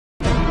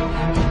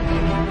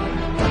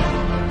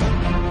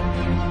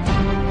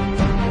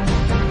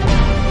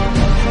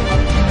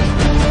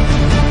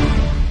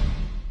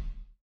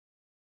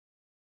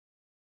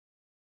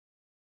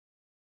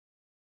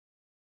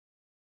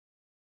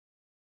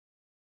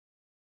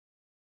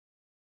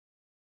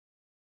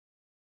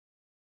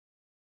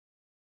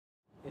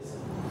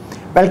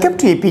Welcome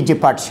to APG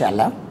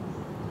Pathshala.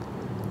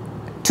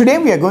 Today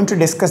we are going to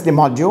discuss the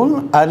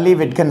module Early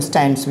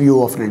Wittgenstein's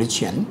View of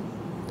Religion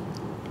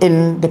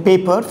in the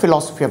paper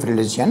Philosophy of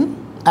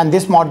Religion, and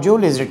this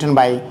module is written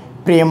by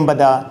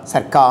Priyambada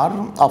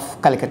Sarkar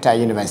of Calcutta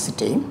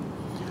University.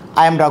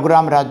 I am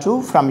Raghuram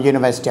Raju from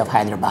University of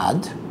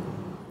Hyderabad.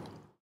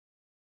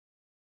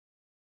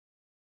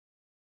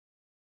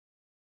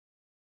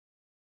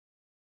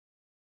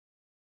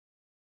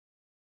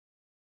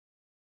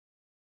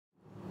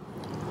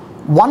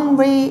 One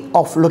way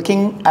of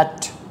looking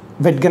at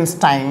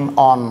Wittgenstein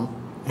on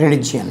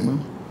religion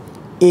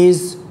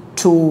is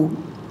to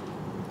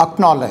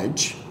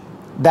acknowledge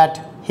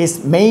that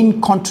his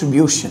main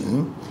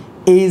contribution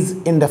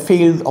is in the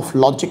field of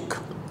logic,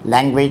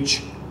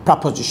 language,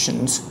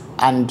 propositions,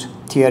 and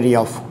theory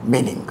of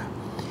meaning.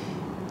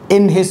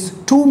 In his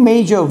two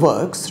major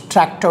works,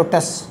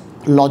 Tractatus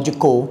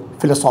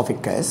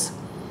Logico-Philosophicus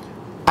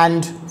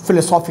and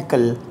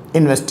Philosophical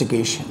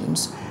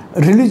Investigations,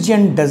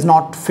 religion does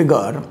not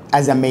figure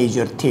as a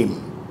major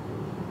theme.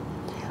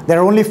 There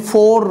are only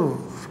 4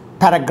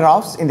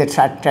 paragraphs in the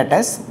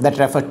Tractatus that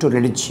refer to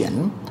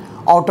religion.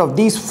 Out of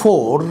these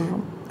 4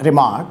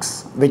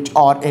 remarks, which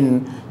are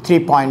in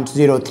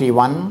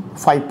 3.031,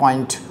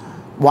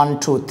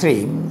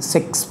 5.123,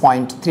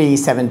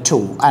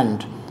 6.372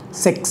 and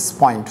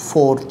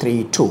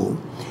 6.432,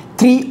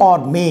 3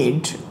 are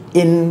made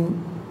in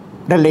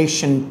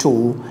relation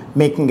to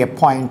making a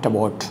point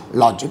about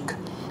logic.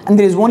 And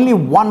there is only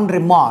one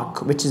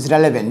remark which is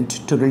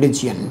relevant to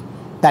religion,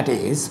 that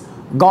is,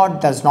 God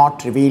does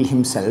not reveal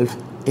himself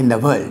in the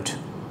world.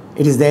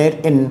 It is there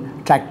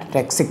in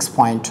Tractatus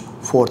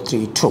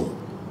 6.432.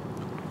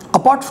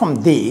 Apart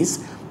from these,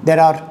 there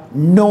are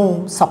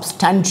no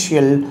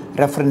substantial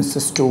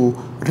references to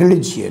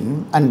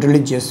religion and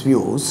religious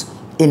views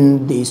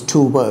in these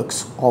 2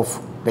 works of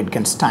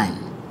Wittgenstein.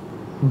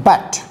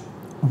 But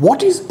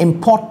what is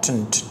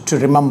important to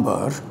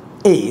remember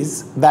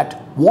is that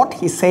what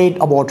he said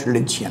about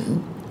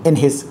religion in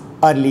his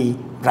early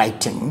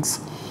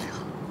writings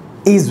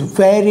is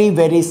very,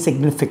 very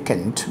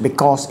significant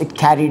because it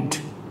carried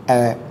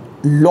a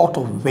lot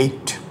of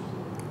weight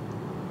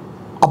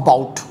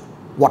about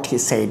what he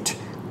said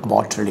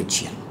about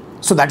religion.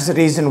 So that's the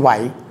reason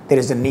why there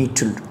is a need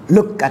to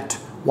look at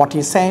what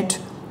he said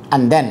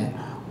and then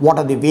what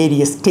are the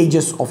various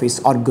stages of his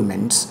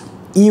arguments,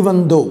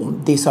 even though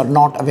these are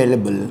not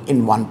available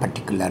in one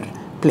particular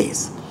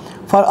place.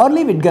 For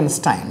early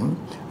Wittgenstein,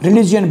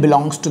 religion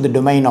belongs to the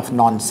domain of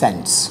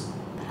nonsense,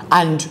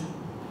 and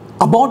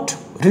about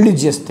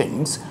religious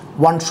things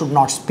one should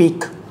not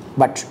speak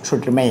but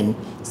should remain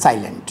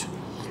silent.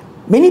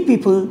 Many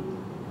people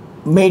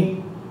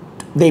made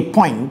the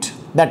point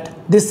that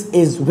this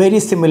is very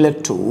similar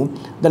to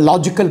the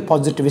logical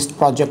positivist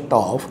project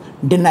of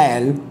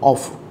denial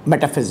of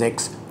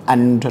metaphysics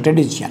and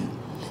religion.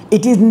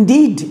 It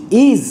indeed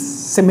is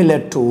similar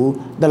to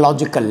the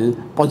logical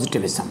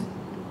positivism.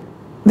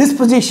 This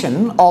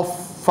position of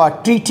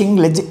treating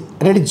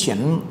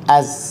religion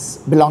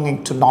as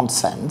belonging to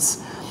nonsense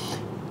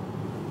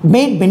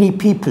made many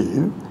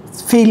people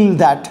feel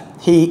that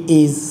he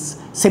is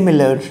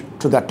similar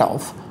to that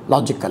of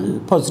logical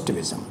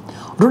positivism.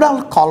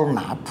 Rudolf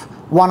Carnap,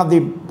 one of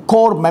the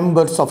core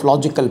members of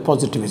logical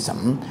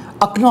positivism,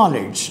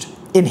 acknowledged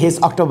in his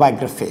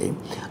autobiography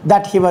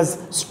that he was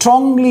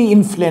strongly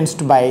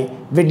influenced by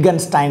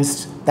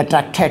Wittgenstein's The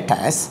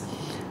Tractatus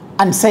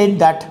and said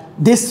that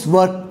this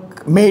work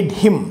made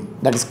him,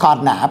 that is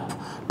Carnap,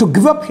 to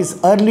give up his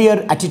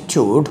earlier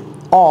attitude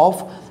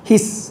of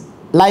his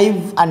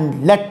live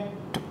and let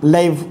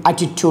live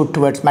attitude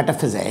towards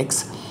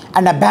metaphysics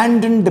and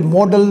abandon the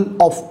model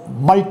of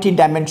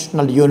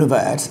multidimensional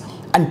universe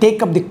and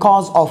take up the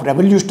cause of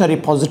revolutionary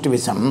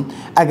positivism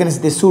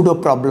against the pseudo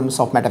problems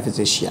of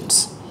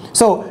metaphysicians.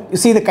 So you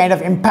see the kind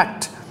of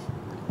impact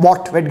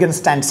what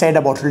Wittgenstein said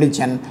about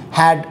religion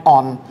had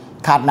on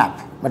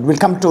Carnap. But we'll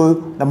come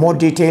to the more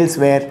details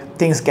where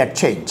things get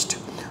changed.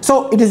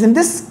 So it is in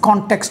this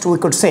context we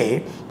could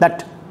say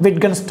that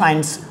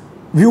Wittgenstein's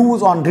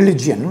views on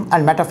religion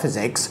and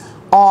metaphysics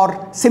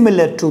are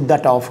similar to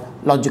that of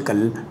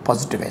logical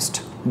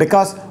positivist,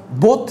 because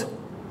both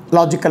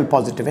logical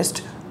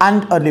positivist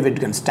and early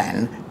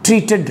Wittgenstein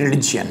treated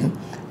religion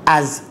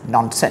as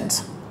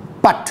nonsense.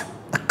 But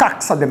the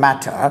crux of the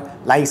matter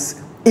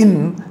lies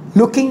in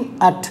looking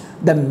at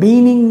the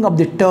meaning of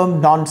the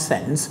term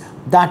nonsense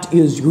that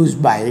is used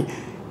by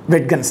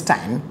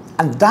Wittgenstein,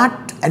 and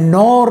that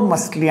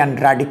enormously and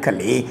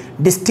radically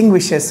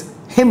distinguishes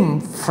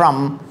him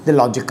from the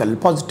logical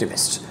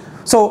positivist.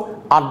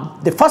 So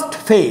at the first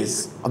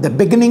phase of the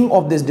beginning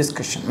of this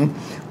discussion,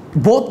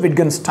 both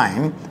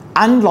Wittgenstein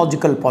and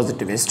logical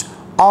positivist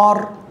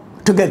are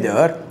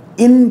together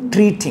in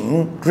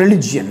treating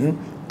religion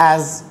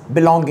as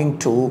belonging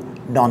to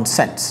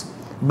nonsense.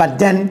 But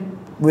then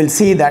we'll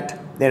see that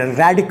there are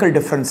radical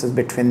differences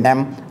between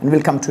them, and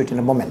we'll come to it in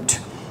a moment.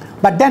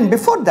 But then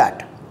before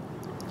that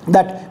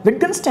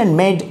Wittgenstein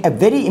made a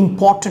very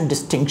important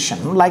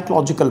distinction, like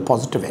logical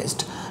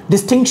positivist,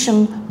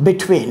 distinction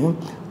between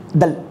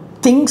the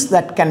things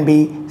that can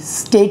be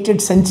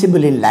stated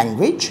sensibly in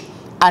language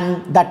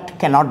and that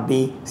cannot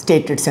be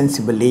stated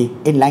sensibly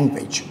in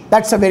language.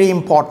 That's a very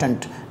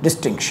important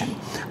distinction.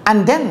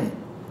 And then,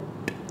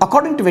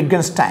 according to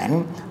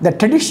Wittgenstein, the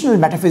traditional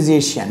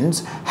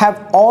metaphysicians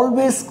have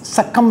always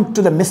succumbed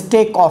to the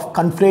mistake of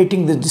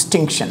conflating the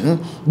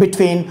distinction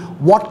between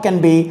what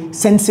can be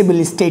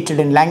sensibly stated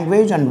in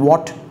language and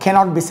what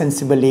cannot be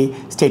sensibly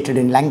stated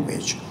in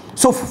language.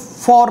 So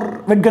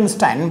for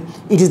Wittgenstein,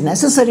 it is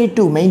necessary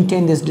to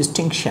maintain this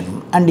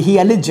distinction, and he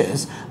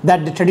alleges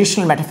that the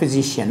traditional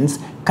metaphysicians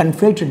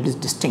conflated this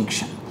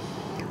distinction.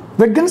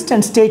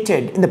 Wittgenstein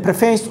stated in the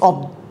preface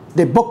of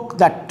the book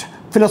that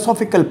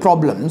philosophical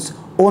problems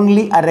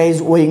only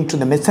arise owing to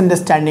the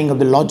misunderstanding of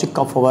the logic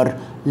of our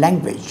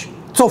language.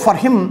 So for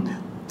him,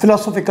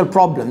 philosophical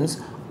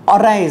problems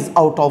arise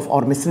out of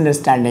our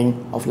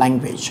misunderstanding of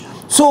language.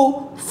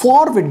 So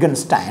for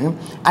Wittgenstein,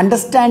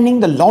 understanding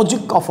the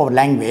logic of our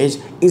language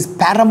is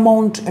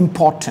paramount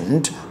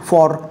important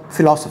for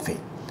philosophy.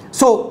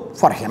 So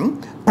for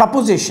him,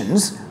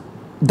 propositions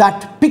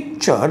that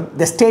picture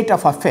the state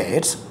of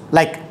affairs,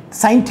 like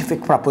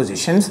scientific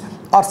propositions,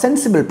 are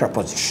sensible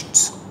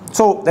propositions.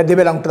 So that they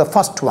belong to the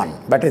first one,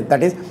 but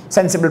that is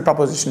sensible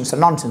propositions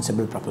and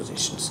non-sensible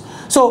propositions.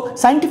 So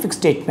scientific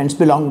statements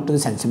belong to the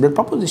sensible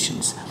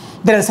propositions.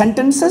 There are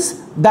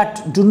sentences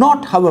that do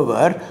not,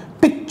 however,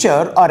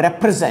 picture or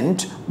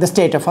represent the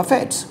state of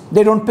affairs.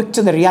 They don't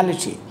picture the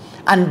reality,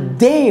 and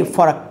they,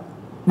 for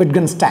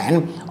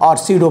Wittgenstein, are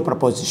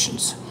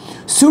pseudo-propositions.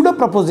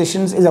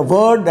 Pseudo-propositions is a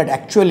word that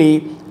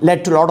actually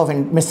led to a lot of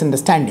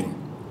misunderstanding.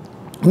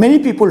 Many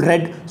people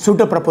read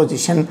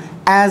pseudo-proposition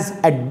as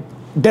a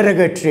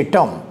derogatory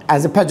term,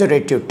 as a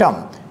pejorative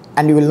term,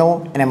 and you will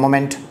know in a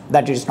moment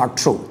that it is not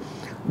true.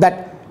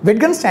 That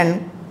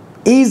Wittgenstein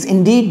is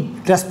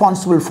indeed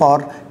responsible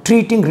for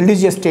treating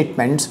religious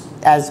statements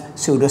as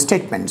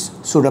pseudo-statements,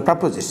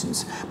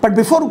 pseudo-propositions. But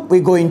before we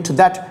go into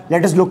that,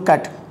 let us look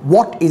at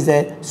what is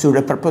a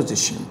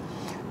pseudo-proposition.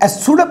 A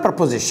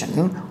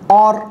pseudo-proposition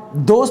are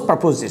those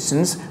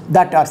propositions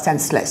that are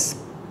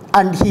senseless,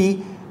 and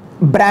he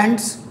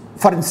brands,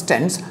 for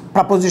instance,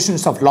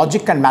 propositions of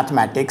logic and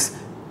mathematics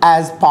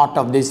as part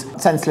of these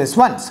senseless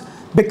ones,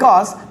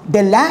 because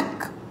they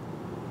lack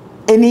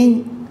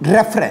any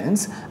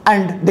reference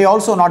and they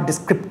also not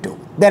descriptive.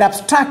 They're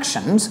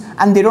abstractions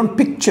and they don't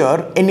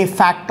picture any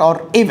fact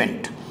or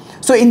event.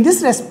 So in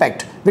this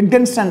respect,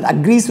 Wittgenstein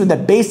agrees with the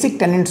basic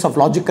tenets of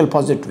logical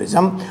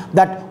positivism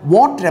that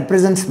what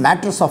represents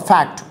matters of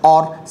fact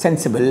are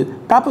sensible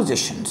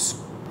propositions.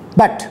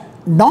 But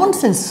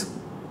nonsense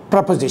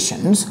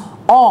propositions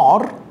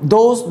are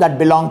those that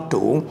belong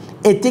to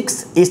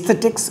ethics,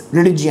 aesthetics,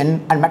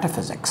 religion, and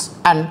metaphysics,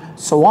 and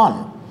so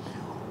on.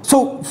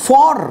 So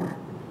for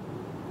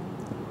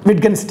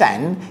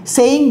Wittgenstein,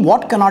 saying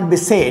what cannot be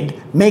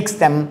said makes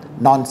them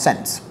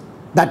nonsense.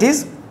 That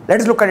is, let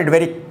us look at it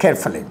very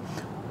carefully.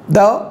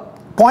 The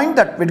point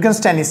that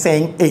Wittgenstein is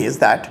saying is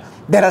that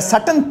there are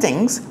certain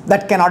things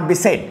that cannot be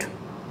said.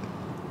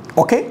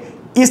 Okay?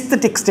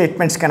 Aesthetic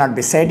statements cannot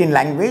be said in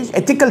language,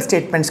 ethical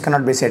statements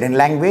cannot be said in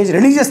language,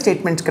 religious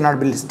statements cannot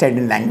be said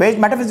in language,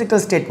 metaphysical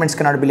statements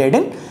cannot be said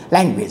in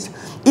language.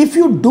 If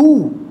you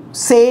do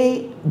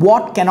say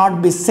what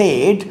cannot be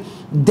said,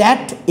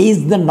 that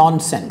is the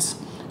nonsense.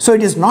 So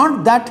it is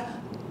not that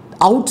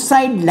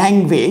outside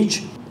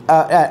language,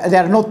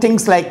 there are no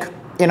things like,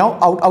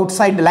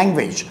 outside the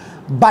language.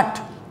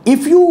 But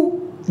if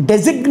you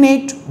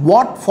designate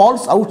what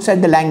falls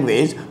outside the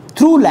language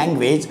through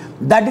language,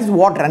 that is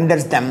what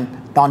renders them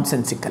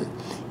nonsensical.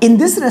 In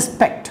this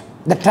respect,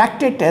 the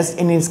tractate is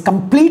in its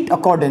complete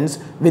accordance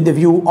with the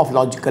view of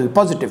logical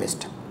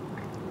positivist.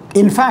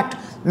 In fact,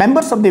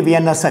 members of the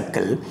Vienna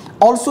Circle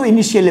also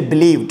initially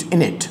believed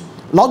in it.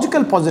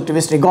 Logical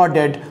positivists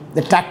regarded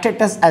the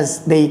Tractatus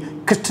as the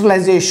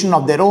crystallization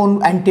of their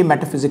own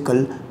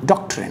anti-metaphysical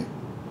doctrine.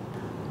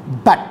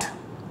 But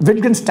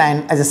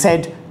Wittgenstein, as I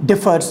said,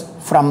 differs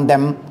from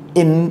them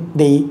in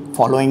the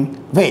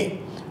following way.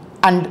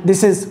 And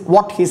this is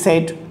what he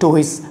said to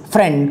his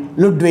friend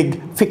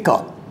Ludwig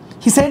Ficker.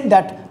 He said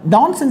that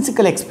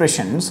nonsensical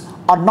expressions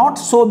are not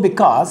so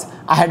because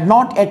I had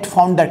not yet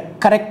found the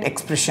correct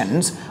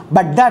expressions,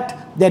 but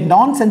that their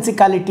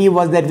nonsensicality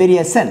was their very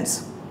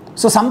essence.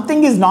 So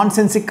something is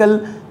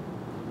nonsensical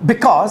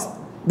because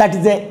that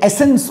is the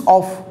essence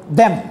of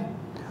them.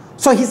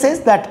 So he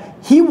says that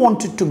he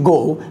wanted to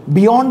go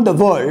beyond the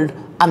world,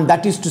 and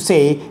that is to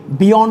say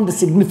beyond the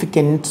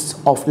significance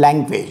of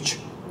language,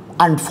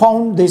 and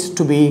found this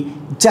to be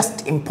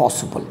just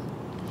impossible.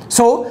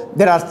 So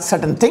there are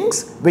certain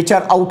things which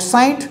are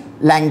outside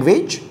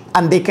language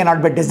and they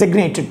cannot be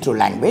designated through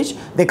language,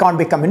 they can't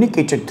be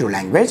communicated through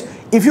language.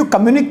 If you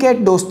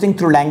communicate those things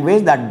through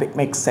language, that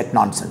makes it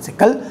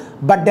nonsensical.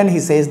 But then he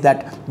says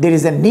that there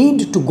is a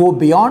need to go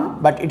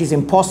beyond, but it is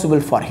impossible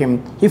for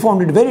him. He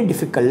found it very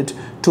difficult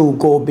to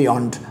go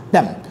beyond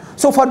them.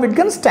 So for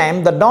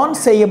Wittgenstein, the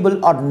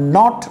non-sayable are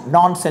not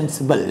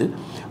nonsensible,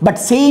 but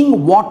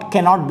saying what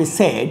cannot be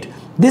said,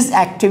 this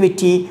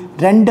activity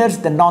renders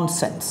the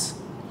nonsense.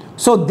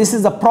 So this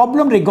is a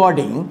problem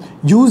regarding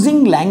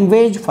using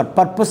language for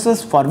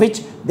purposes for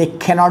which they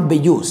cannot be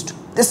used.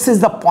 This is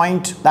the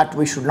point that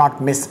we should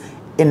not miss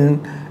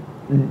in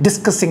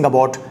discussing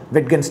about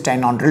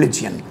Wittgenstein on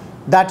religion.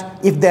 That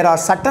if there are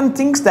certain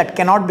things that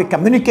cannot be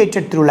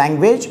communicated through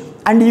language,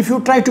 and if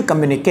you try to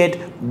communicate,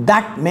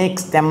 that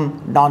makes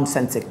them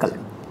nonsensical.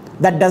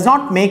 That does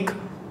not make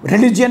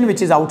religion,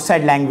 which is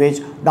outside language,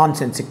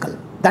 nonsensical.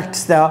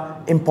 That's the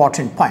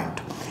important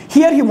point.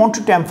 Here he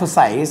wanted to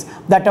emphasize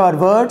that our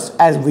words,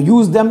 as we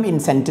use them in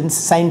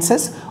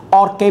sentences,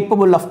 are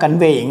capable of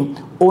conveying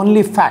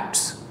only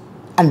facts.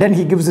 And then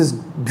he gives this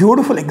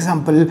beautiful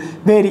example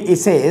where he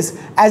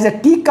says, as a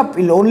teacup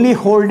will only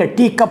hold a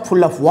teacup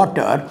full of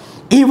water,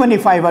 even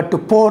if I were to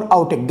pour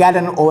out a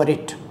gallon over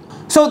it.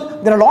 So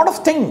there are a lot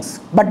of things,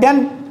 but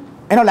then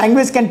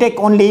language can take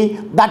only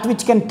that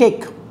which can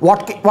take.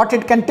 What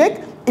it can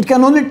take? It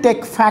can only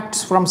take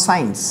facts from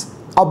science,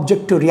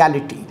 objective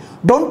reality.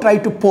 Don't try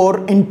to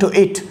pour into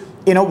it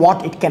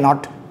what it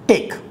cannot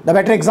take. The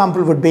better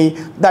example would be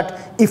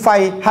that if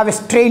I have a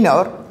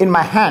strainer in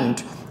my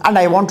hand and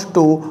I want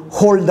to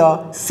hold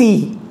the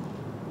sea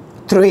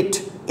through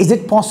it, is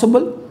it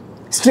possible?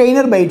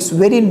 Strainer by its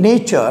very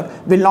nature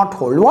will not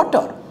hold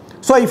water.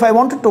 So if I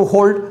wanted to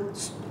hold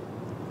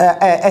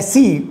a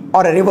sea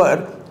or a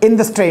river in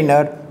the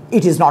strainer,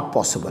 it is not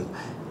possible.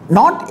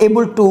 Not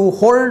able to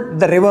hold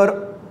the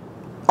river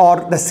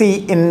or the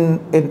sea in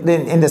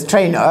the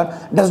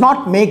strainer does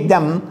not make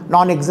them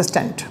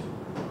non-existent.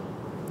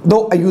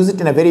 Though I use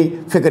it in a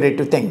very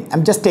figurative thing.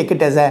 I'm just take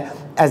it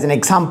as an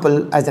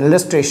example, as an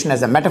illustration,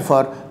 as a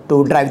metaphor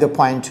to drive the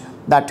point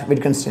that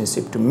Wittgenstein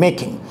is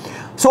making.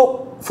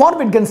 So for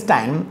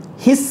Wittgenstein,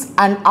 his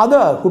and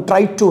other who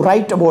tried to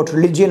write about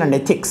religion and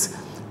ethics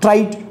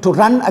tried to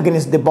run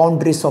against the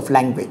boundaries of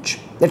language.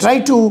 They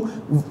tried to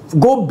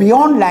go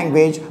beyond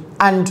language,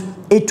 and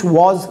it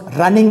was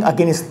running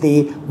against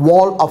the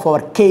wall of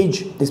our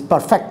cage. This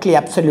perfectly,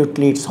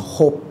 absolutely, it's a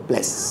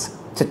hopeless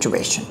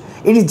situation.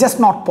 It is just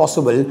not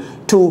possible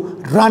to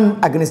run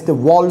against the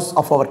walls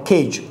of our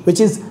cage, which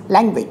is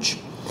language.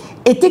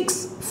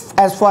 Ethics,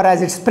 as far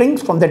as it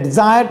springs from the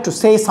desire to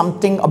say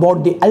something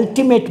about the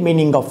ultimate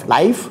meaning of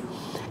life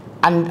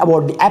and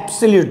about the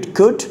absolute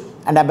good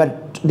and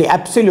about the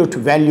absolute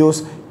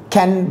values,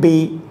 can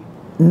be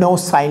no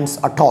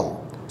science at all.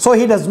 So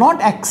he does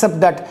not accept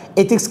that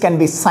ethics can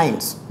be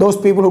science. Those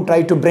people who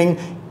try to bring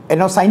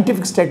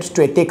scientific status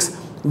to ethics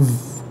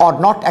or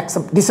not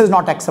accept, this is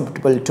not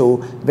acceptable to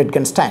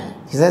Wittgenstein.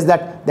 He says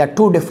that there are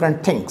two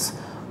different things.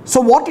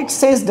 So what it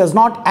says does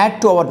not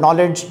add to our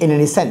knowledge in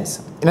any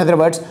sense. In other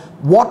words,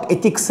 what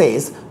ethics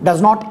says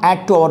does not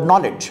add to our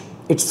knowledge.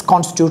 It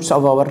constitutes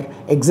of our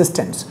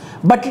existence.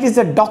 But it is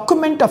a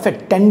document of a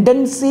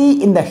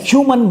tendency in the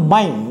human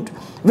mind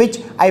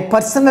which I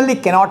personally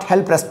cannot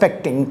help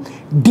respecting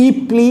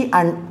deeply,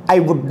 and I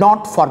would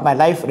not for my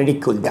life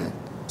ridicule them.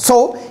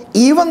 So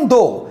even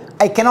though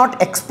I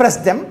cannot express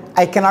them,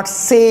 I cannot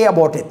say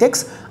about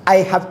ethics, I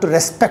have to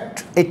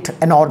respect it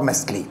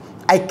enormously.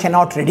 I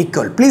cannot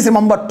ridicule. Please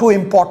remember two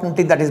important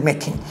things that is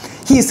making.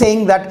 He is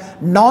saying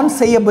that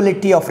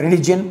non-sayability of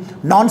religion,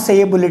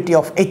 non-sayability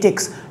of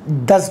ethics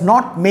does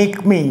not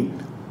make me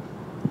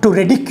to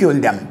ridicule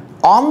them.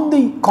 On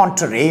the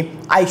contrary,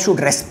 I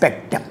should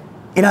respect them.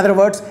 In other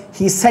words,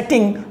 he is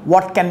setting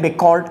what can be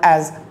called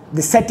as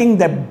setting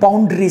the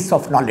boundaries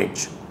of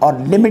knowledge or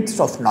limits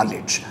of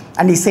knowledge.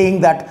 And he is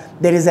saying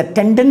that there is a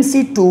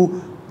tendency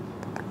to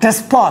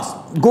trespass,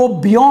 go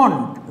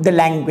beyond the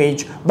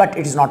language, but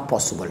it is not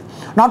possible.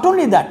 Not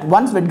only that,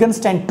 once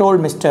Wittgenstein told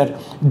Mr.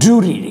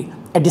 Drury,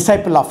 a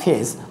disciple of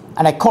his,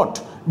 and I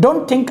quote,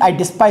 "Don't think I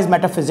despise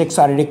metaphysics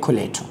or ridicule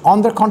it.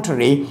 On the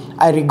contrary,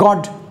 I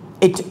regard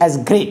it as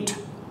great."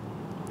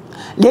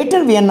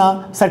 Later,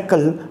 Vienna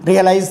Circle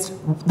realized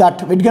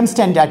that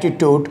Wittgenstein's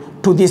attitude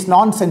to these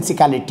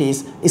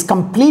nonsensicalities is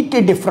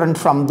completely different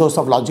from those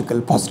of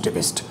logical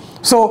positivists.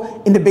 So,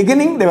 in the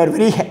beginning, they were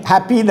very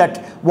happy that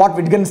what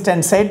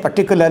Wittgenstein said,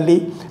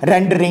 particularly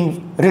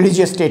rendering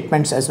religious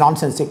statements as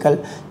nonsensical,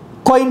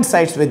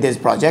 coincides with this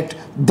project.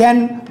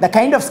 Then, the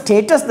kind of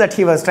status that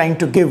he was trying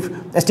to give,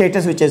 a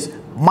status which is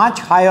much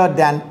higher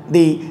than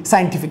the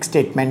scientific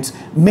statements,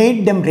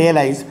 made them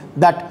realize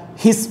that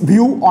his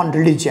view on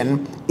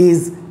religion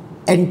is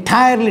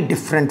entirely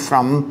different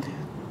from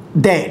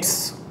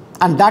theirs,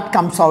 and that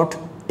comes out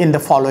in the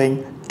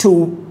following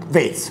two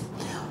ways.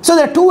 So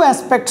there are two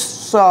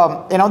aspects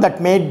that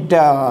made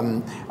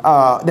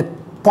the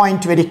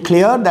point very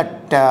clear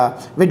that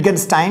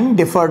Wittgenstein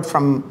differed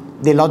from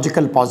the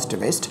logical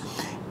positivist.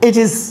 It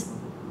is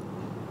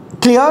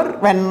clear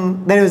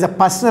when there is a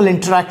personal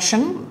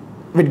interaction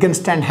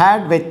Wittgenstein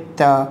had with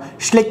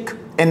Schlick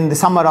in the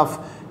summer of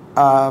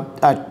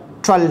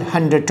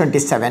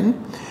 1227.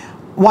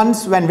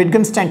 Once when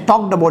Wittgenstein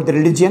talked about the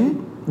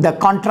religion, the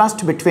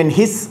contrast between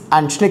his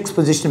and Schlick's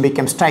position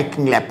became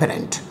strikingly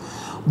apparent.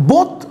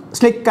 Both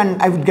Schlick and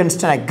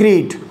Wittgenstein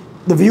agreed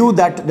the view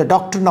that the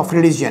doctrine of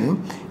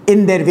religion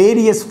in their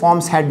various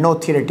forms had no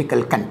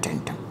theoretical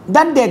content.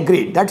 That they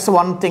agreed. That's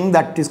one thing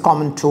that is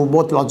common to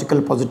both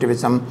logical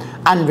positivism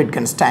and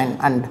Wittgenstein,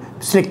 and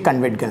Schlick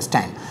and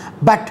Wittgenstein.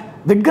 But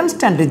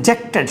Wittgenstein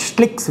rejected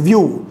Schlick's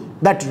view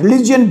that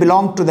religion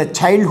belonged to the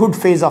childhood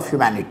phase of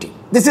humanity.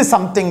 This is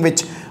something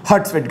which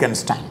hurts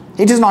Wittgenstein.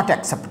 It is not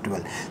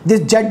acceptable.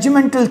 These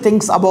judgmental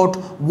things about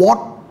what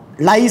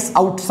lies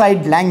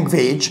outside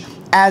language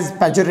as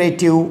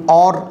pejorative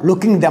or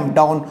looking them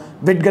down,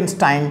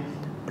 Wittgenstein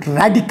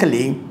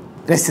radically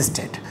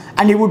resisted.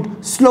 And he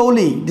would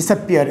slowly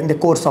disappear in the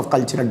course of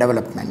cultural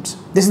developments.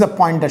 This is the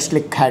point that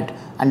Schlick had,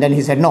 and then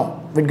he said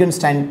no.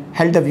 Wittgenstein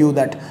held the view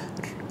that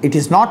it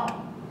is not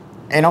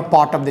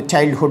part of the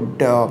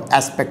childhood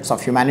aspects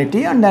of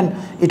humanity, and then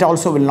it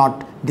also will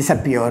not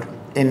disappear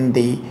in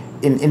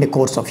the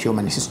course of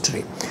human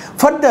history.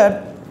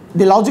 Further,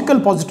 the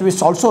logical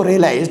positivists also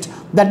realized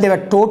that they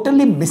were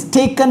totally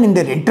mistaken in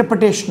their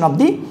interpretation of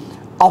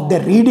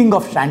the reading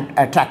of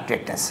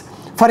Tractatus.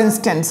 For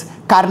instance,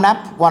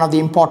 Carnap, one of the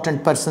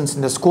important persons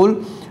in the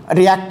school,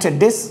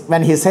 reacted this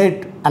when he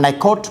said, and I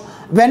quote,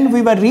 "When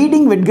we were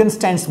reading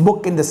Wittgenstein's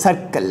book in the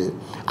circle,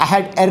 I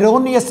had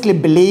erroneously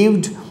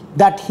believed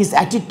that his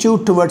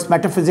attitude towards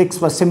metaphysics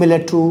was similar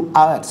to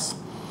ours.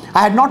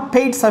 I had not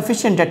paid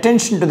sufficient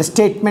attention to the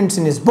statements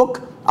in his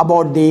book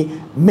about the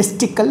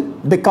mystical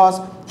because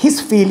his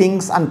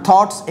feelings and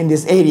thoughts in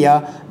this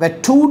area were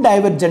too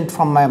divergent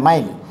from my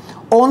mind.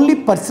 Only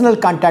personal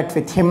contact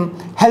with him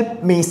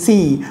helped me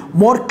see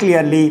more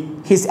clearly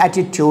his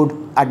attitude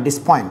at this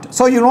point."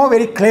 So you know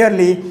very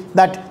clearly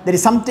that there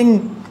is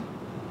something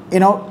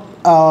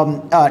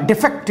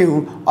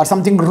defective or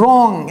something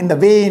wrong in the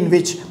way in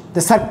which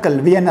the circle,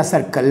 Vienna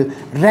circle,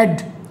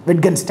 read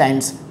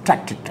Wittgenstein's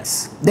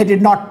Tractatus. They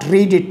did not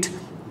read it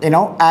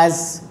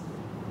as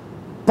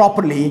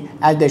properly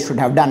as they should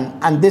have done,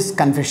 and this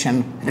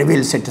confession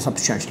reveals it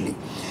substantially.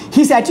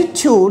 His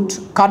attitude,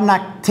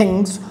 Carnap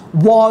thinks,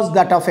 was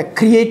that of a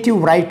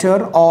creative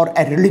writer or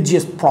a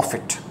religious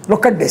prophet.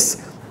 Look at this,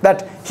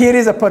 that here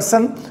is a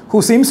person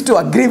who seems to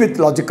agree with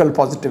logical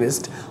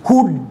positivist,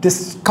 who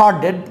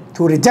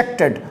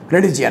rejected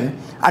religion,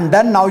 and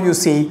then now you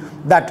see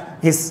that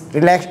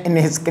in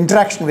his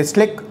interaction with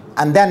Schlick,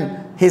 and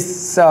then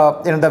his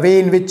the way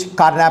in which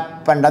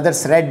Carnap and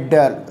others read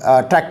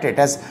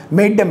Tractatus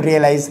made them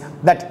realize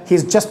that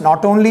he's just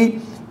not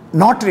only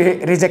not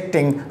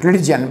rejecting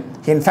religion,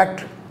 he in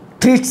fact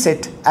treats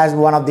it as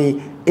one of the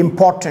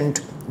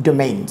important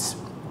domains.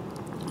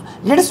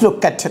 Let us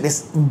look at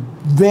this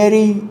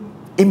very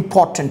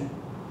important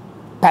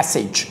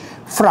passage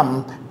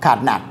from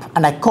Carnap,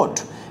 and I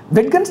quote,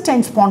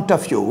 "Wittgenstein's point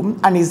of view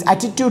and his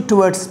attitude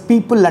towards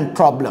people and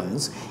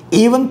problems,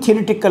 even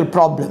theoretical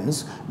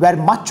problems, were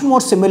much more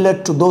similar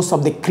to those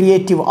of the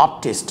creative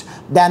artist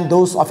than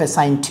those of a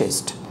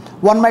scientist.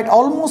 One might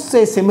almost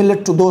say similar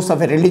to those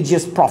of a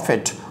religious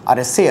prophet or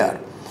a seer.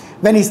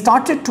 When he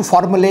started to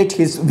formulate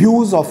his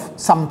views of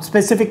some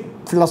specific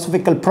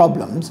philosophical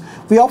problems,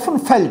 we often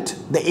felt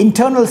the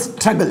internal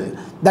struggle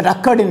that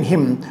occurred in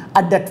him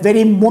at that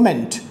very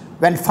moment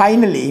when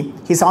finally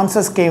his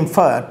answers came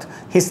forth.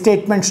 His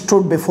statement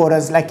stood before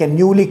us like a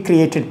newly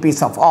created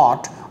piece of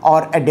art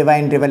or a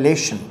divine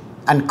revelation."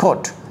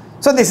 Unquote.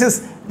 So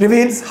this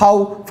reveals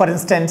how, for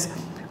instance,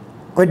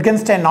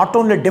 Wittgenstein not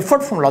only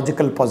differed from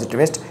logical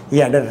positivist, he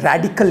had a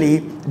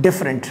radically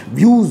different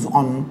views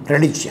on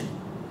religion.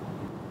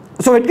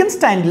 So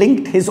Wittgenstein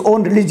linked his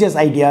own religious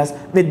ideas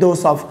with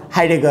those of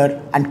Heidegger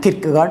and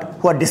Kierkegaard,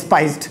 who are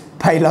despised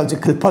by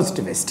logical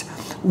positivists.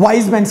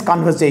 Weizmann's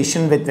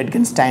conversation with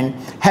Wittgenstein,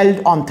 held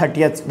on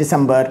 30th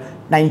December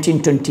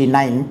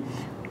 1929,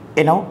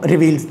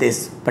 reveals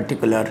this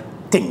particular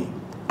thing.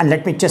 And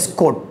let me just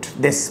quote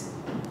this.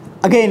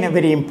 Again, a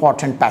very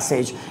important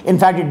passage. In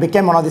fact, it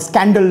became one of the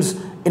scandals,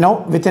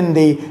 within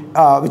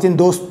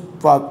those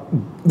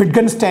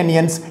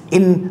Wittgensteinians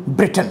in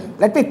Britain.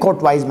 Let me quote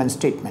Weizmann's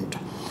statement.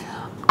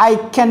 "I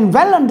can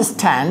well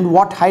understand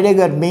what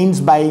Heidegger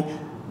means by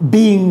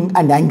being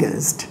an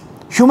angst.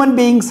 Human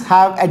beings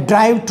have a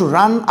drive to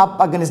run up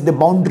against the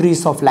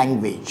boundaries of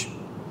language.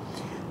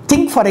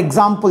 Think, for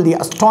example, the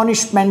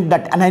astonishment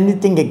that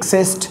anything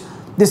exists.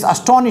 This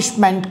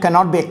astonishment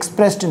cannot be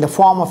expressed in the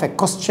form of a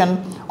question,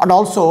 and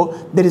also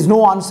there is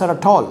no answer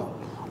at all.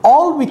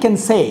 All we can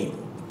say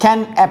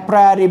can a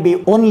priori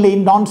be only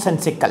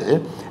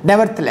nonsensical.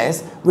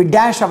 Nevertheless, we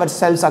dash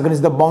ourselves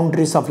against the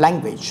boundaries of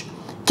language."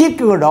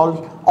 Kierkegaard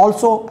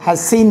also has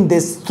seen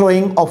this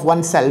throwing of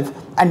oneself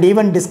and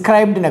even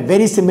described in a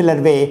very similar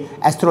way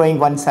as throwing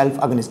oneself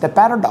against the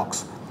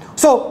paradox.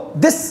 So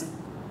this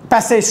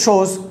passage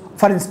shows,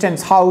 for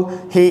instance, how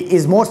he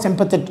is more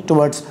sympathetic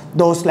towards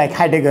those like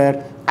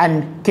Heidegger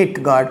and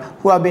Kierkegaard,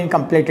 who have been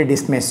completely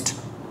dismissed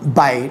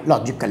by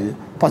logical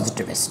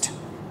positivists.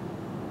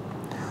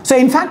 So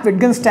in fact,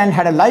 Wittgenstein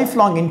had a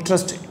lifelong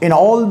interest in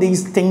all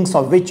these things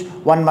of which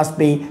one must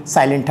be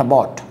silent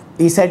about.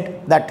 He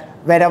said that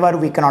wherever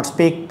we cannot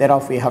speak,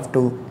 thereof we have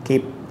to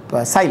keep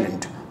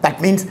silent.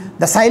 That means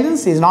the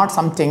silence is not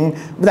something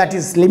that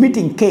is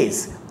limiting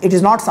case. It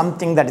is not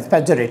something that is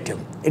pejorative.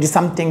 It is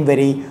something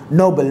very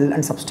noble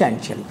and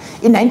substantial.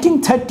 In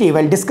 1930,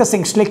 while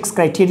discussing Schlick's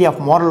criteria of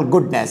moral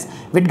goodness,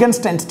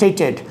 Wittgenstein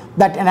stated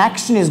that an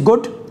action is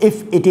good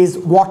if it is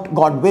what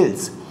God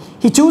wills.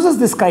 He chooses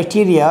this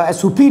criteria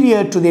as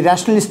superior to the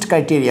rationalist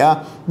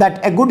criteria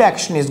that a good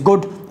action is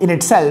good in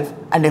itself,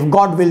 and if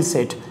God wills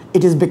it,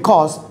 it is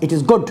because it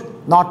is good,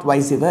 not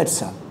vice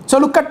versa. So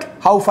look at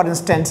how, for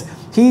instance,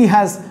 he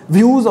has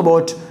views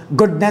about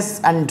goodness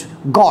and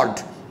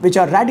God which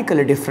are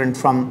radically different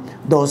from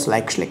those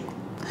like Schlick.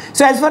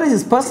 So as far as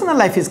his personal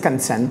life is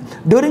concerned,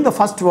 during the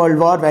First World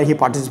War, where he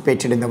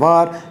participated in the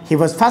war, he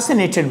was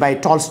fascinated by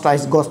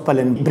Tolstoy's Gospel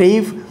in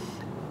Brief,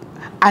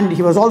 and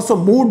he was also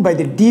moved by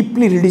the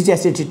deeply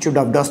religious attitude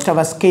of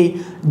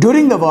Dostoevsky.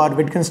 During the war,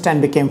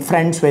 Wittgenstein became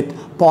friends with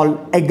Paul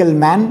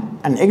Egelman,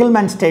 and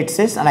Egelman states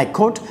this, and I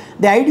quote,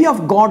 "The idea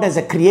of God as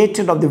a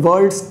creator of the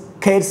world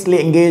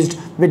scarcely engaged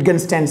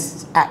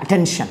Wittgenstein's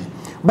attention,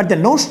 but the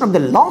notion of the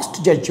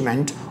last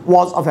judgment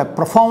was of a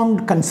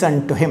profound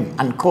concern to him,"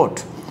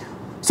 unquote.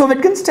 So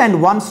Wittgenstein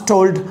once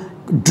told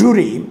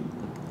Drury,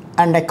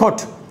 and I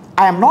quote,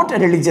 "I am not a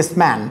religious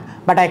man,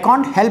 but I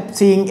can't help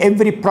seeing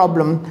every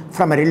problem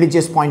from a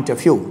religious point of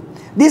view."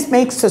 This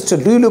makes us to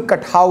relook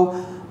at how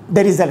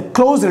there is a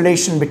close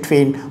relation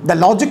between the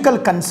logical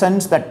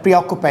concerns that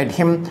preoccupied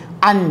him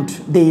and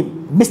the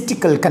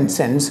mystical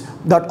concerns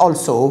that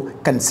also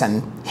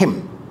concern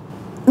him.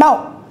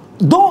 Now,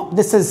 though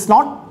this is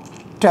not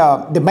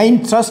the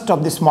main thrust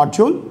of this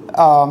module,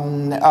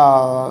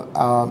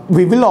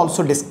 we will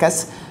also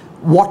discuss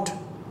what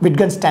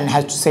Wittgenstein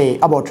has to say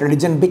about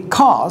religion,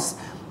 because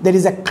there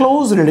is a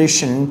close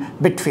relation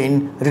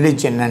between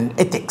religion and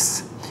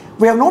ethics.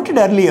 We have noted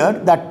earlier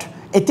that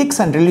ethics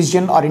and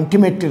religion are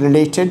intimately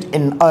related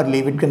in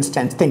early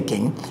Wittgenstein's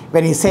thinking,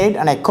 when he said,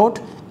 and I quote,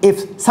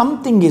 "If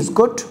something is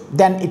good,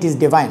 then it is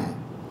divine.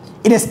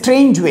 In a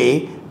strange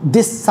way,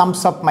 this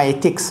sums up my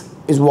ethics,"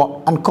 is what,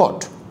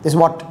 unquote. This is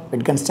what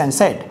Wittgenstein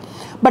said.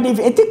 But if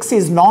ethics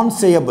is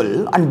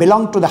non-sayable and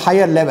belong to the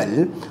higher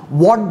level,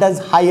 what does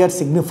higher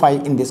signify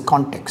in this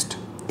context?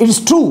 It is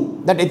true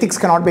that ethics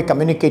cannot be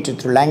communicated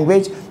through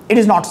language. It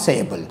is not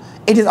sayable.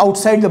 It is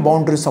outside the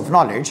boundaries of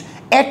knowledge.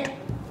 Yet,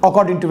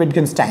 according to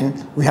Wittgenstein,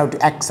 we have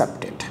to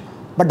accept it.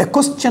 But the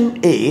question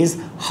is,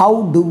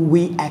 how do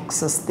we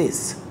access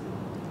this?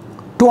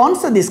 To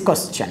answer this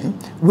question,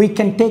 we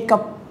can take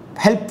up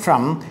help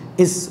from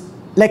his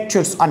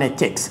lectures on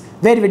ethics,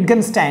 where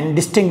Wittgenstein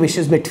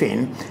distinguishes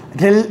between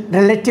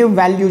relative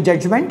value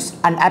judgments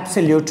and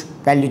absolute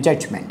value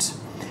judgments.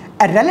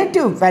 A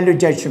relative value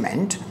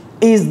judgment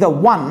is the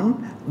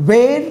one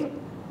where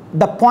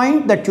the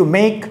point that you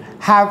make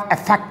have a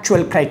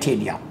factual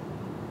criteria,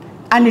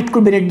 and it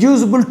could be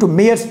reducible to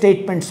mere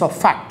statements of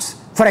facts.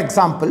 For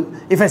example,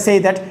 if I say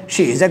that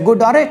she is a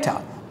good orator,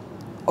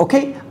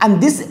 okay,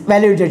 and this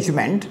value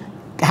judgment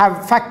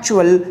have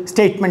factual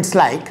statements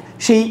like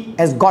she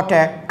has got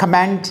a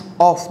command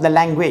of the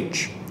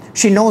language,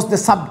 she knows the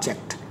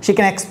subject, she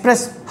can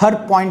express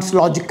her points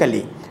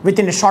logically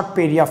within a short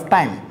period of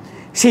time,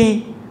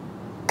 she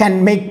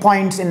can make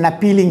points in an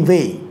appealing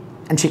way,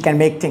 and she can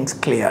make things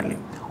clearly.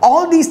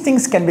 All these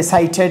things can be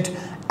cited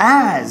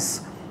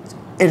as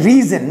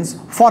reasons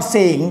for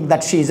saying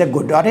that she is a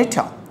good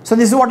orator. So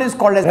this is what is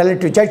called a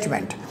relative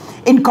judgment.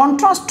 In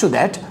contrast to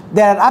that,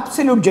 there are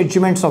absolute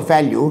judgments of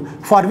value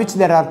for which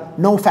there are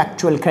no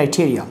factual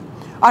criteria.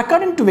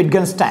 According to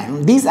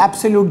Wittgenstein, these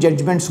absolute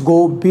judgments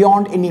go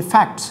beyond any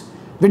facts.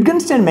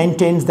 Wittgenstein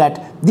maintains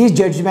that these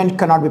judgments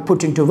cannot be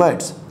put into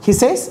words. He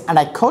says, and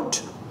I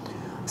quote,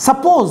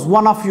 "Suppose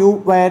one of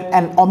you were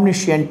an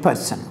omniscient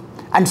person,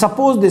 and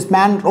suppose this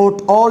man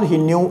wrote all he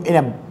knew in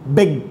a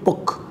big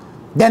book.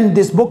 Then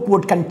this book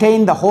would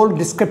contain the whole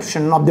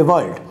description of the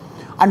world.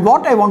 And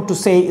what I want to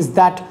say is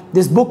that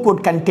this book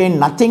would contain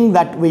nothing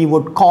that we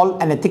would call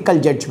an ethical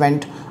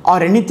judgment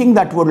or anything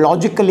that would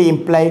logically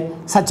imply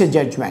such a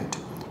judgment.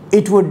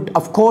 It would,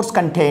 of course,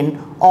 contain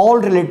all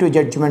relative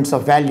judgments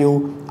of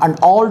value and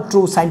all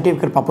true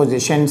scientific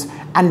propositions,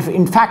 and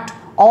in fact,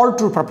 all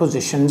true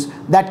propositions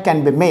that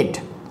can be made.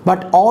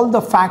 But all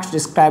the facts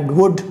described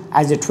would,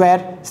 as it were,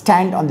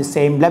 stand on the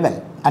same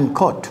level,"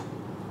 unquote.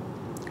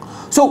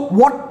 So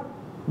what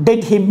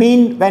did he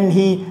mean when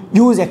he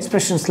used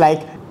expressions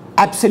like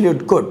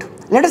absolute good?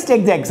 Let us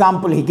take the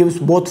example he gives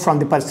both from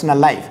the personal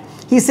life.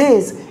 He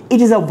says,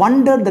 "It is a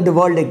wonder that the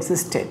world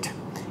existed."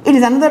 It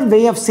is another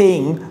way of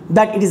saying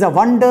that it is a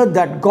wonder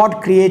that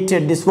God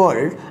created this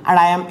world and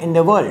I am in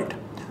the world.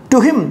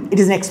 To him, it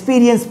is an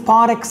experience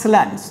par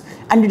excellence,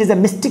 and it is a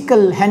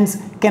mystical, hence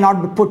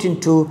cannot be put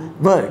into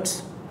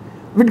words.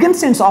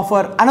 Wittgenstein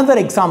offers another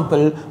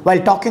example while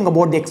talking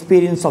about the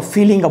experience of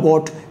feeling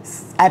about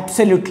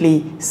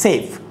absolutely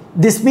safe.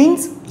 This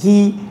means,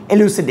 he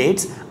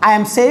elucidates, I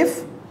am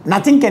safe,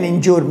 nothing can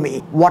injure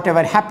me,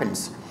 whatever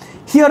happens.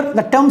 Here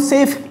the term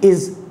safe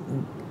is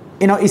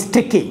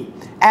tricky,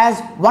 as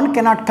one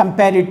cannot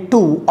compare it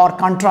to or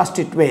contrast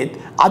it with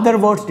other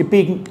words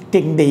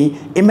depicting the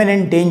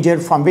imminent danger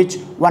from which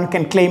one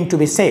can claim to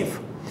be safe.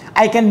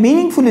 I can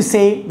meaningfully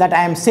say that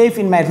I am safe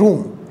in my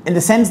room in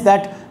the sense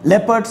that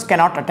leopards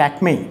cannot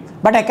attack me.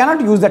 But I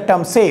cannot use the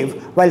term safe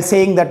while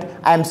saying that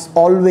I am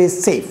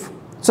always safe.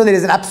 So there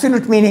is an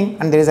absolute meaning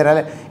and there is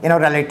a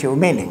relative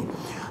meaning.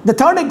 The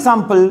third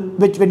example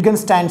which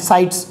Wittgenstein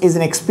cites is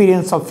an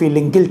experience of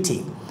feeling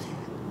guilty.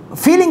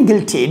 Feeling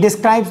guilty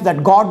describes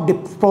that God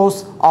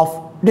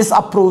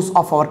disapproves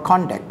of our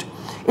conduct.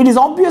 It is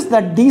obvious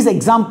that these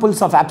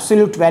examples of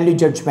absolute value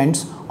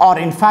judgments are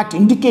in fact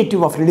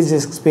indicative of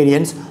religious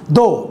experience,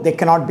 though they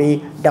cannot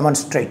be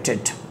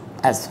demonstrated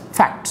as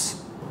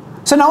facts.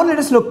 So now let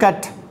us look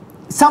at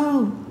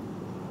some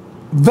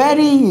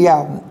very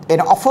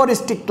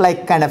aphoristic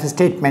like kind of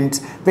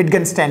statements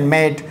Wittgenstein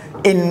made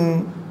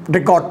in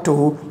regard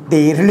to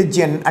the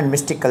religion and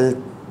mystical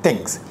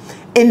things.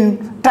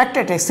 In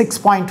Tractate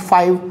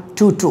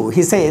 6.522,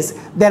 he says,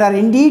 there are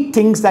indeed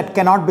things that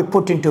cannot be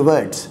put into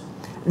words.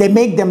 They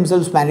make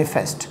themselves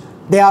manifest.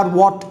 They are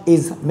what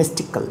is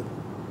mystical.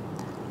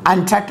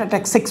 And Tractate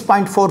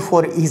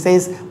 6.44, he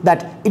says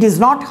that it is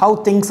not how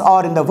things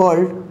are in the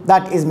world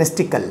that is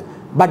mystical,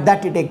 but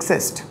that it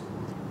exists.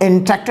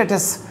 In Tractate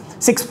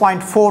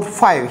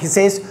 6.45, he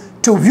says,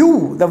 to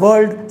view the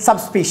world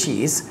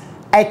subspecies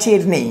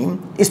aeterni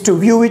is to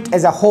view it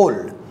as a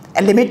whole,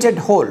 a limited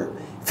whole.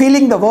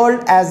 Feeling the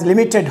world as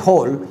limited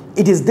whole,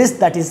 it is this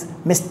that is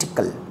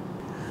mystical.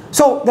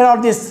 So there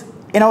are these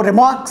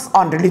remarks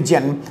on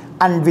religion,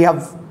 and we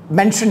have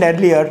mentioned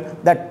earlier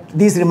that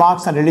these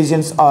remarks on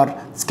religions are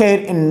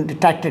scarce in the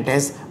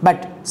tractates,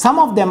 but some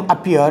of them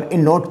appear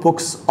in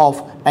notebooks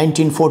of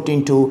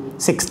 1914 to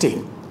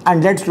 16.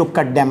 And let's look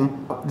at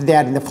them. They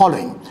are in the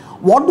following.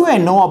 What do I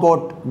know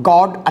about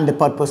God and the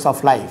purpose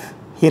of life?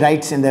 He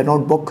writes in the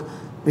notebook,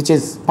 which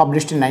is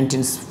published in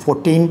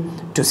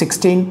 1914 to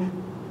 16,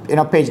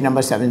 page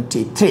number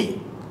 73.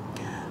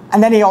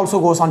 And then he also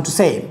goes on to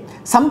say,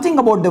 something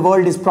about the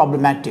world is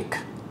problematic,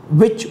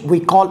 which we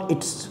call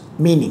its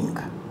meaning.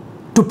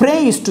 To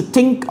pray is to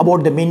think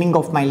about the meaning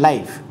of my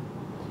life.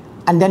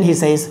 And then he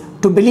says,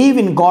 to believe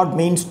in God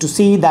means to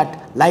see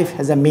that life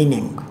has a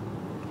meaning.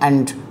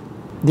 And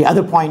the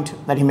other point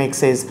that he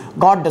makes is,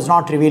 God does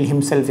not reveal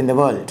himself in the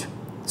world.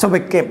 So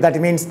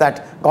that means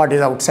that God is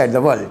outside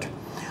the world.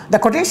 The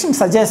quotation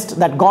suggests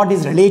that God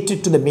is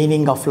related to the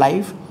meaning of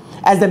life.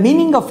 As the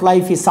meaning of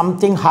life is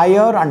something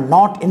higher and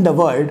not in the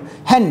world,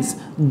 hence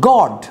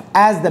God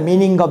as the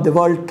meaning of the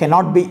world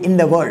cannot be in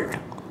the world.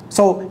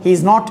 So he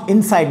is not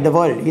inside the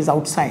world, he is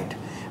outside.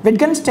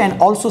 Wittgenstein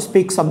also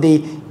speaks of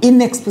the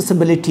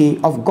inexpressibility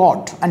of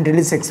God and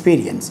religious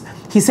experience.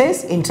 He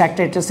says in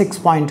Tractate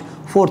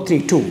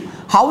 6.432,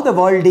 how the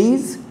world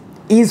is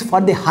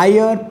for the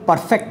higher,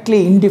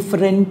 perfectly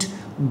indifferent.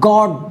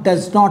 God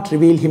does not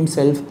reveal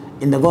himself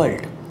in the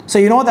world. So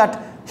you know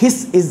that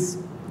his is,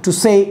 to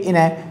say in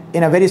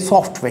a very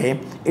soft way,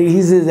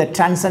 his is a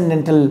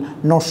transcendental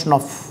notion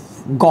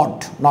of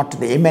God, not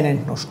the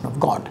immanent notion of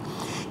God.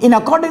 In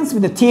accordance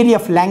with the theory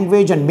of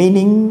language and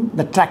meaning,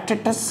 the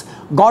Tractatus,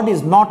 God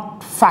is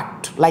not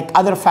fact like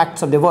other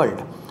facts of the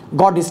world.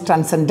 God is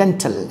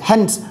transcendental,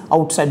 hence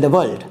outside the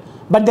world.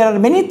 But there are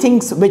many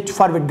things which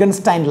for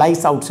Wittgenstein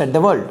lies outside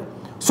the world.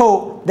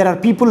 So there are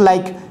people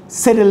like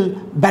Cyril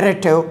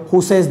Barreto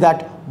who says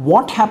that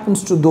what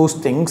happens to those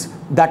things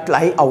that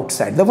lie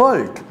outside the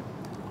world?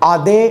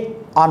 Are they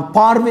on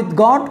par with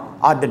God?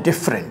 Are they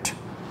different?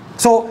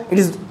 So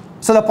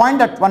the point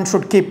that one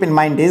should keep in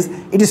mind is,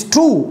 it is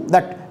true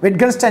that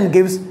Wittgenstein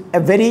gives a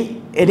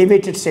very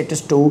elevated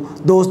status to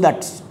those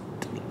that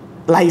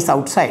lies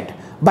outside,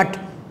 but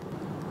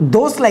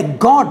those like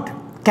God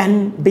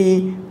can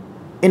be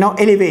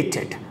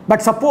elevated.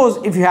 But suppose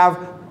if you have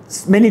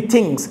many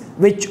things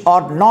which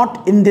are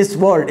not in this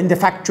world, in the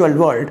factual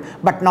world,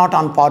 but not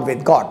on par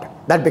with God,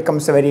 that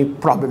becomes very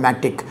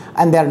problematic,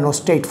 and there are no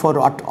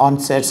straightforward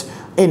answers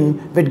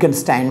in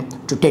Wittgenstein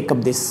to take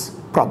up this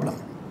problem.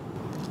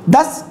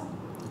 Thus,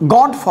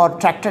 God for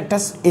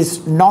Tractatus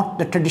is not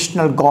the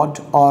traditional God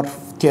or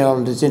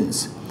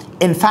theologians.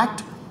 In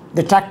fact,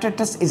 the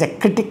Tractatus is a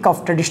critic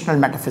of traditional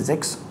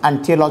metaphysics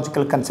and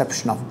theological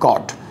conception of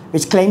God,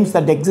 which claims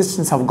that the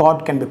existence of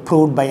God can be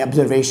proved by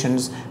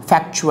observations,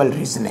 factual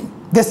reasoning.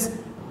 This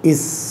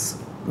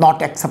is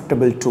not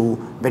acceptable to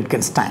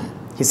Wittgenstein.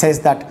 He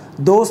says that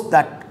those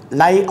that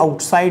lie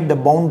outside the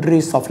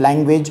boundaries of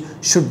language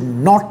should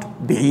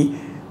not be,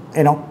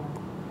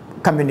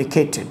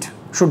 communicated,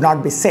 should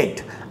not be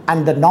said.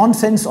 And the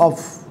nonsense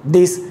of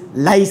this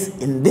lies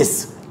in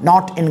this,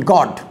 not in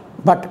God,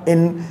 but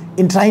in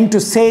trying to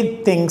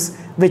say things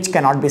which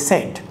cannot be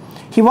said.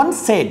 He once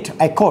said,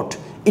 I quote,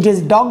 "It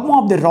is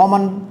dogma of the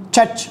Roman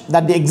Church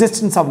that the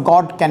existence of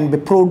God can be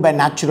proved by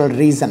natural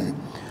reason.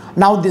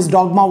 Now this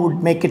dogma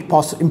would make it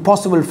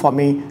impossible for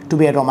me to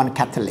be a Roman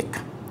Catholic."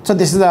 So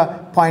this is the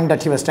point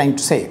that he was trying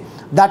to say,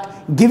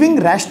 that giving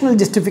rational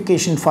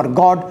justification for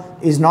God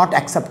is not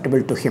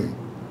acceptable to him,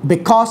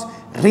 because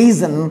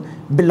reason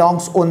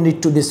belongs only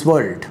to this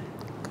world.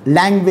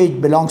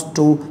 Language belongs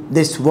to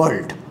this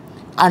world.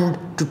 And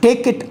to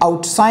take it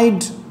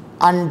outside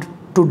and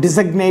to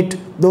designate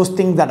those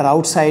things that are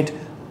outside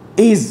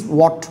is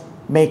what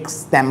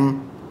makes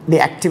them, the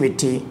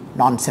activity,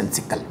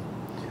 nonsensical.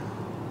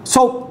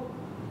 So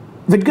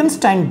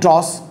Wittgenstein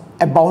draws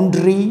a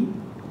boundary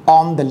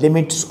on the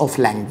limits of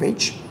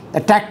language. The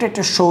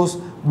tractatus shows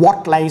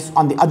what lies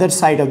on the other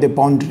side of the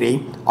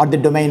boundary or the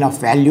domain of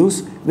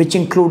values, which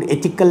include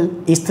ethical,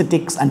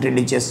 aesthetics, and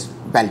religious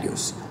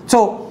values.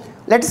 So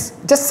let's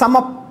just sum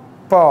up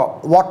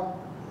what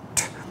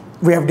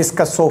we have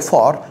discussed so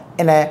far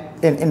in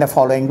the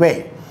following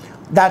way.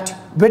 That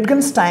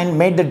Wittgenstein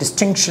made the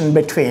distinction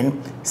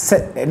between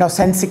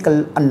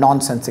sensical and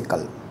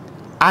nonsensical,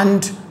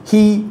 and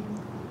he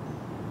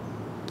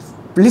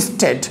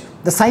listed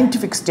the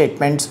scientific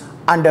statements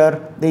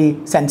under the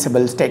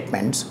sensible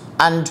statements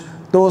and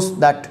those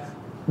that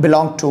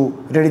belong to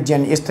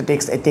religion,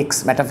 aesthetics,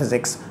 ethics,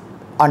 metaphysics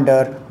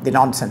under the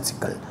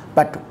nonsensical.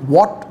 But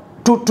what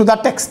to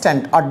that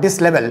extent, at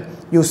this level,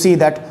 you see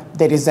that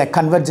there is a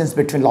convergence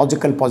between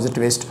logical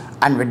positivist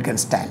and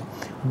Wittgenstein.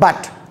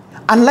 But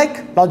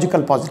unlike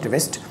logical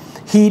positivist,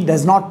 he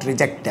does not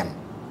reject them.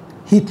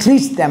 He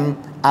treats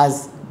them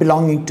as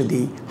belonging to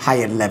the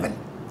higher level.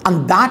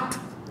 And that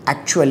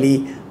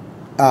actually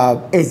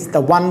is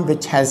the one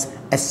which has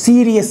a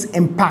serious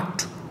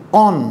impact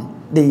on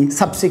the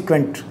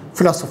subsequent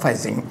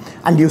philosophizing.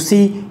 And you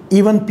see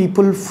even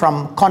people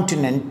from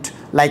continent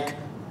like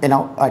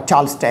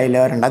Charles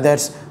Taylor and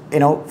others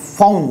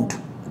found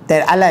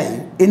their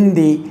ally in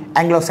the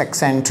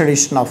Anglo-Saxon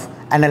tradition of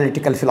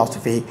analytical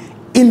philosophy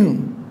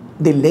in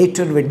the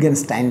later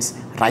Wittgenstein's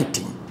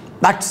writing.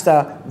 That's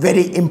the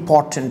very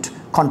important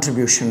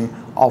contribution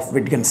of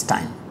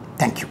Wittgenstein.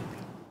 Thank you.